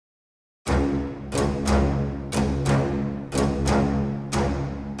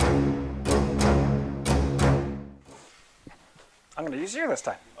I'm going to use you this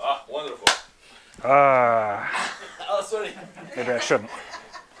time. Ah, wonderful. Oh, sorry. Maybe I shouldn't.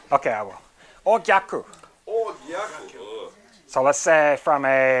 Okay, I will. O Gyaku. Oh, Gyaku. So let's say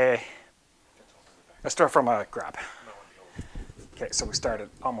let's start from a grab. Okay, so we started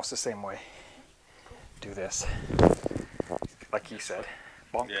almost the same way. Do this, like he said.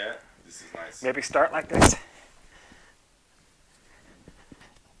 Bonk. Yeah, this is nice. Maybe start like this.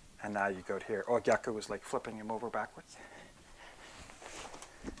 And now you go to here. Oh, Gyaku was like flipping him over backwards.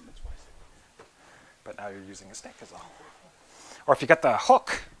 But now you're using a stick is all. Or if you get the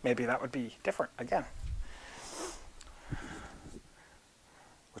hook, maybe that would be different again.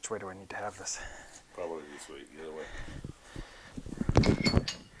 Which way do I need to have this? Probably this way, the other way.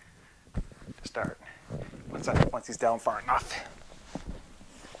 To start. Once he's down far enough.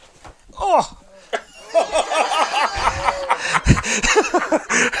 Oh!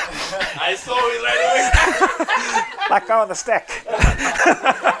 I saw it right away. Let go of the stick.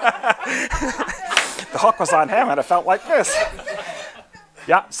 The hook was on him and it felt like this.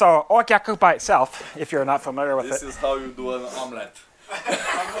 Yeah, so O Gyaku by itself, if you're not familiar with This it. is how you do an omelette.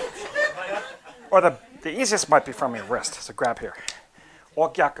 Or the easiest might be from your wrist. So grab here. O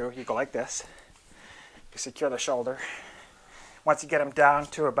Gyaku, you go like this. You secure the shoulder. Once you get him down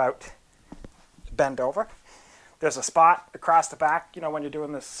to about bend over, there's a spot across the back. You know, when you're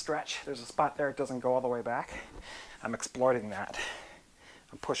doing this stretch, there's a spot there. It doesn't go all the way back. I'm exploiting that.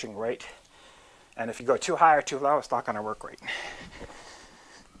 I'm pushing right. And if you go too high or too low, it's not going to work right.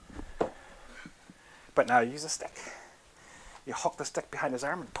 But now use a stick. You hook the stick behind his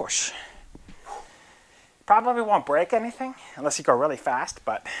arm and push. Probably won't break anything unless you go really fast,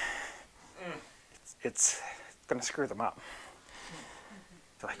 but it's going to screw them up.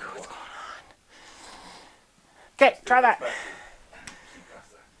 They're like, what's going on? Okay, try that.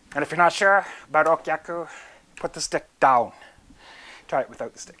 And if you're not sure about O Gyaku, put the stick down. Try it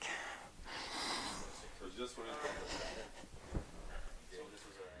without the stick. So just for